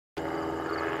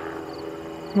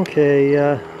Okay,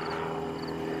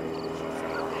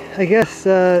 I guess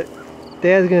Dad's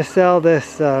gonna sell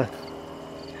this our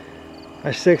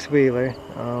six-wheeler.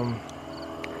 I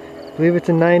believe it's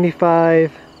a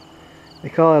 95. They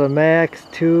call it a Max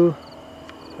 2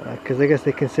 because I guess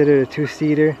they consider it a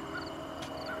two-seater.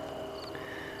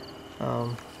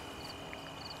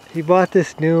 He bought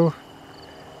this new,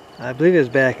 I believe it was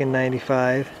back in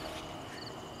 95.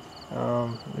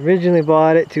 Originally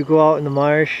bought it to go out in the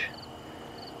marsh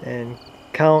and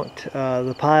count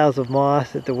the piles of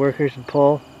moss that the workers would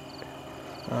pull.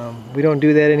 We don't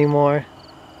do that anymore.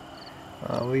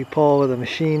 We pull with a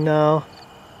machine now.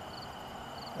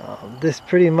 This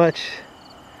pretty much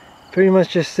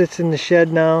just sits in the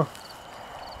shed now.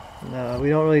 We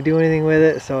don't really do anything with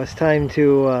it, so it's time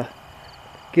to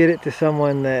get it to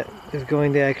someone that is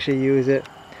going to actually use it.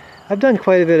 I've done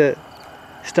quite a bit of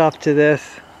stuff to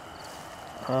this.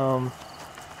 I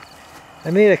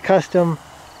made a custom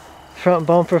front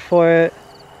bumper for it.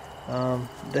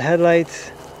 The headlights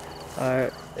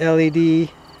are LED.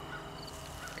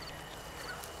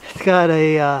 It's got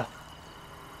a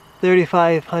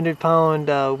 3,500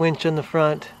 pound winch on the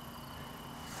front.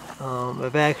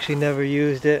 I've actually never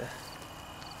used it.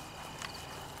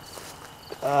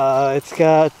 It's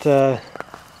got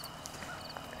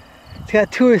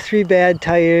 2 or 3 bad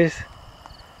tires.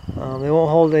 They won't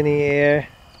hold any air.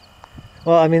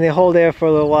 Well, I mean, they hold air for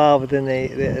a little while, but then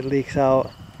it leaks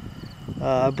out.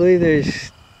 I believe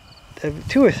there's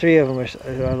 2 or 3 of them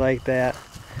are like that.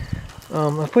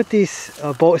 I put these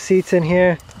boat seats in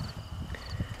here.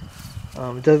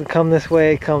 It doesn't come this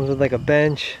way. It comes with like a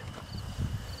bench,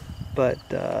 but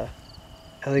I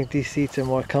think these seats are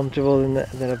more comfortable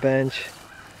than a bench.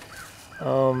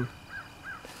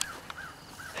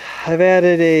 I've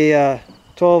added a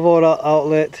 12-volt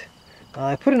outlet.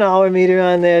 I put an hour meter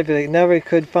on there, but I never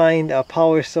could find a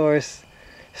power source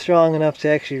strong enough to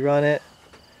actually run it.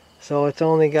 So it's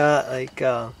only got like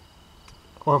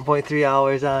 1.3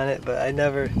 hours on it, but I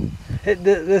never...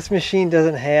 This machine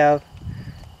doesn't have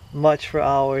much for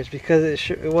hours because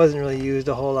it wasn't really used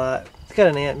a whole lot. It's got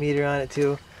an amp meter on it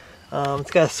too.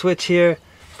 It's got a switch here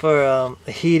for a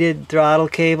heated throttle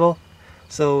cable.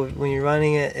 So when you're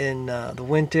running it in the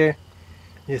winter,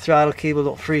 your throttle cable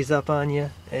don't freeze up on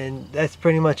you, and that's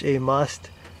pretty much a must,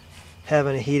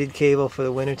 having a heated cable for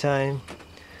the winter time.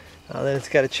 Then it's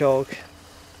got a choke.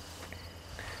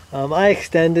 I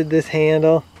extended this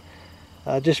handle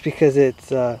just because it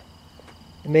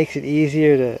makes it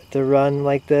easier to run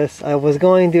like this. I was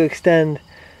going to extend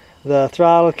the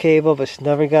throttle cable, but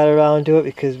never got around to it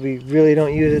because we really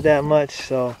don't use it that much,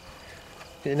 so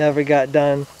it never got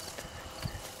done.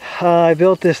 I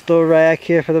built this little rack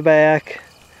here for the back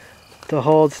to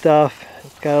hold stuff.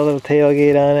 It's got a little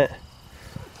tailgate on it.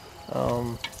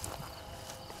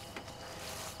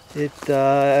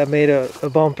 I made a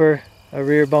bumper, a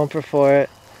rear bumper for it,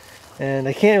 and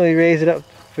I can't really raise it up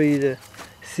for you to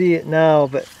see it now,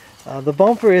 but the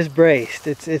bumper is braced.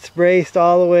 It's braced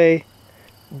all the way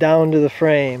down to the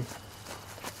frame.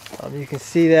 You can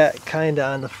see that kind of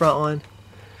on the front one,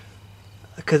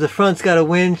 because the front's got a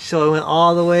winch, so it went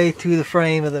all the way to the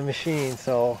frame of the machine.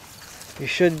 So you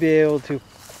should be able to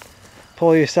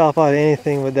pull yourself out of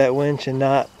anything with that winch and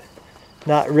not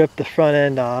rip the front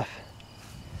end off.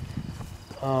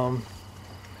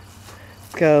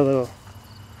 It's got a little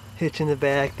hitch in the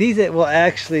back. These will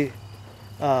actually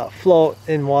float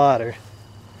in water.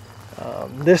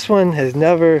 This one has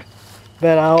never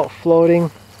been out floating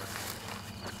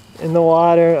in the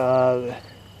water.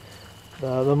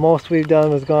 The most we've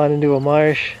done was gone into a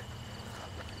marsh.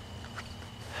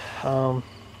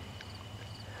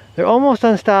 They're almost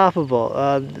unstoppable.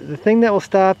 The thing that will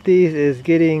stop these is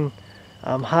getting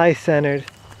high centered.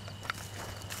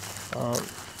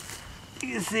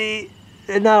 You can see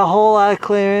there's not a whole lot of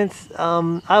clearance.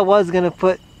 I was going to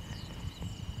put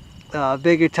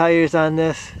bigger tires on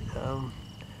this.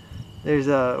 There's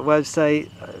a website,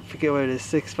 I forget what it is,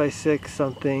 6x6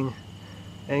 something,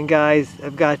 and guys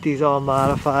have got these all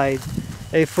modified.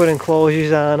 They put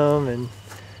enclosures on them and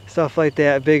stuff like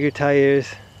that, bigger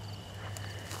tires.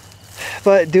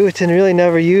 But due to really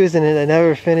never using it, I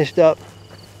never finished up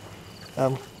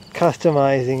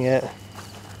customizing it.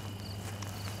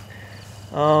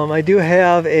 I do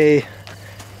have I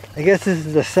guess this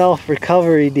is a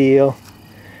self-recovery deal.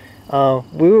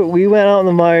 We went out in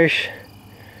the marsh,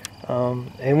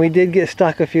 and we did get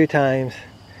stuck a few times.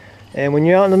 And when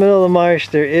you're out in the middle of the marsh,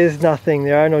 there is nothing.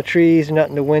 There are no trees,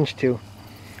 nothing to winch to.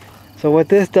 So what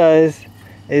this does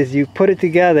is you put it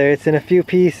together. It's in a few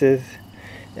pieces,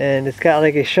 and it's got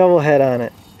like a shovel head on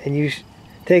it. And you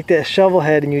take that shovel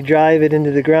head and you drive it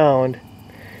into the ground,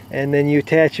 and then you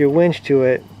attach your winch to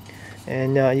it,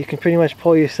 and you can pretty much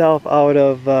pull yourself out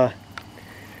of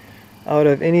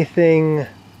anything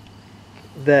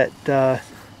that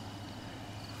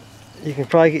you can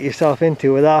probably get yourself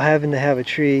into without having to have a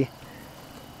tree.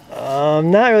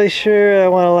 I'm not really sure I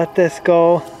want to let this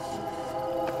go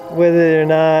with it or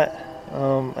not.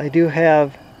 I do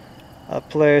have a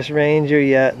Polaris Ranger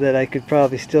yet that I could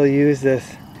probably still use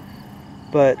this,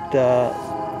 but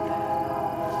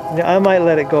you know, I might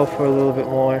let it go for a little bit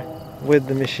more with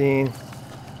the machine.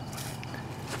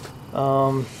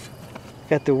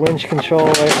 Got the winch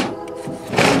controller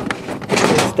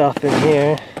and stuff in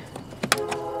here.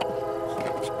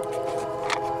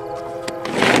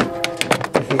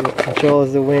 This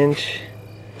controls the winch.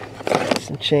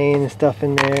 Some chain and stuff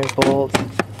in there, bolts.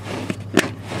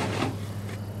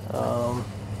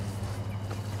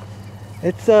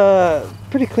 It's a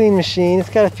pretty clean machine. It's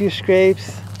got a few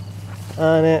scrapes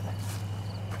on it.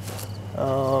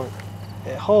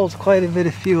 It holds quite a bit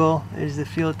of fuel. There's the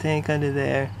fuel tank under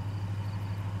there.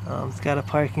 It's got a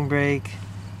parking brake.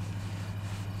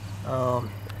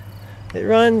 It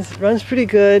runs pretty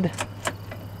good.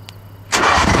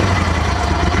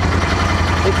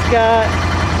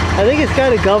 I think it's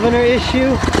got a governor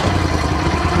issue.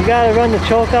 You gotta run the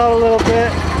choke out a little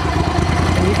bit,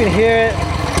 and you can hear it.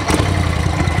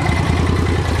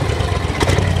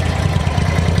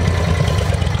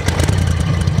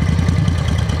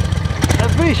 I'm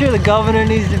pretty sure the governor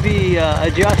needs to be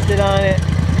adjusted on it.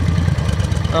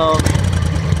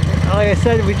 Like I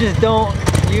said, we just don't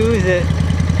use it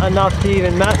enough to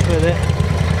even mess with it.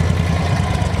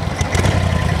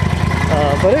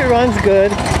 But it runs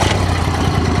good.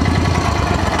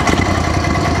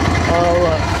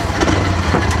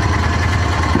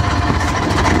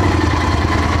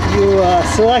 You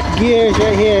select gears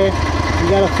right here. You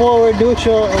got a forward,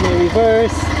 neutral, and a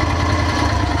reverse.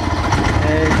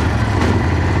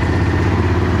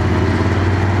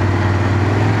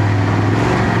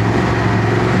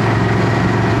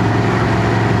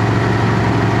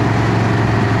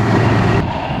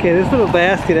 Okay, this little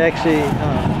basket actually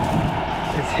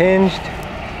is hinged,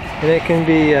 and it can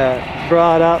be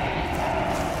brought up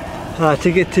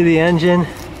to get to the engine.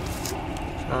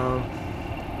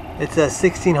 It's a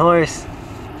 16 horse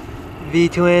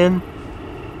V-twin.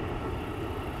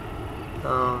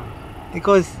 It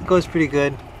goes pretty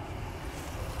good.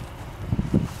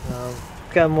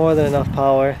 It's got more than enough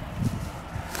power.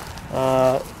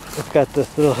 It's got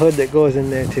this little hood that goes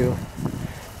in there too.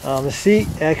 The seat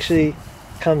actually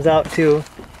comes out too.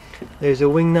 There's a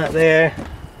wing nut there.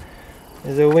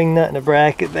 There's a wing nut and a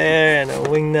bracket there, and a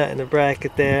wing nut and a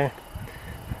bracket there.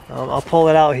 I'll pull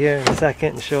it out here in a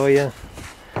second and show you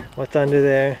what's under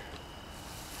there.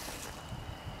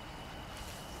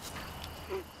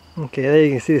 Okay, there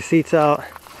you can see the seats out.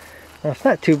 Now, it's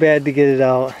not too bad to get it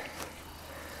out.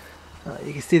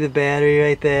 You can see the battery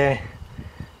right there.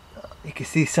 You can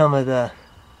see some of the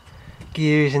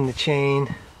gears and the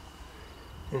chain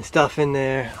and stuff in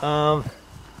there.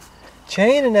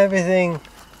 Chain and everything,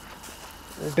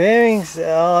 the bearings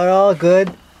are all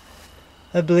good.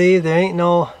 I believe there ain't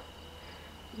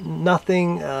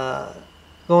nothing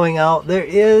going out. There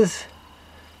is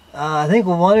I think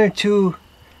one or two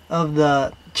of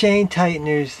the chain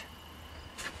tighteners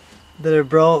that are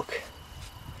broke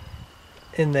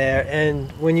in there, and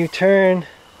when you turn,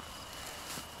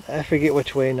 I forget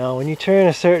which way now, when you turn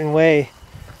a certain way,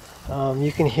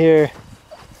 you can hear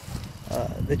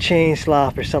the chain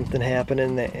slop or something happen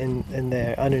in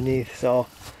there underneath. So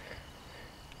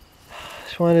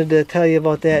just wanted to tell you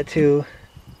about that too.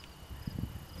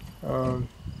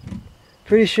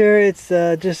 Pretty sure it's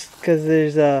just because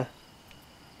there's a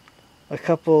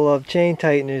couple of chain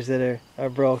tighteners that are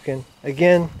broken.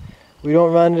 Again, we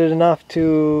don't run it enough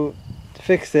to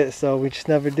fix it, so we just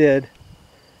never did.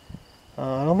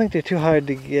 I don't think they're too hard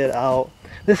to get out.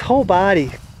 This whole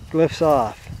body lifts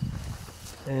off,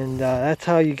 and that's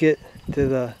how you get to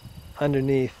the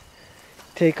underneath.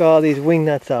 Take all these wing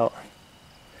nuts out,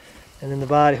 and then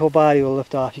the whole body will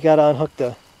lift off. You got to unhook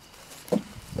the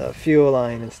fuel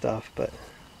line and stuff. But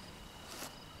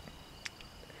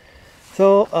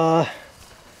so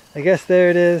I guess there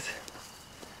it is.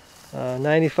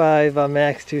 95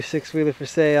 Max 2 6-wheeler for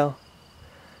sale.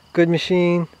 Good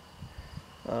machine.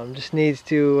 Just needs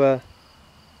to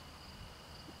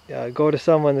go to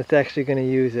someone that's actually going to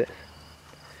use it.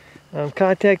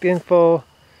 Contact info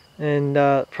and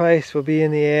price will be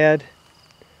in the ad.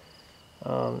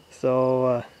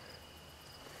 So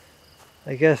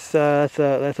I guess that's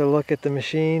a look at the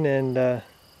machine, and if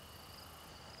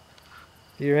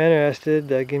you're interested,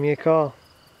 give me a call.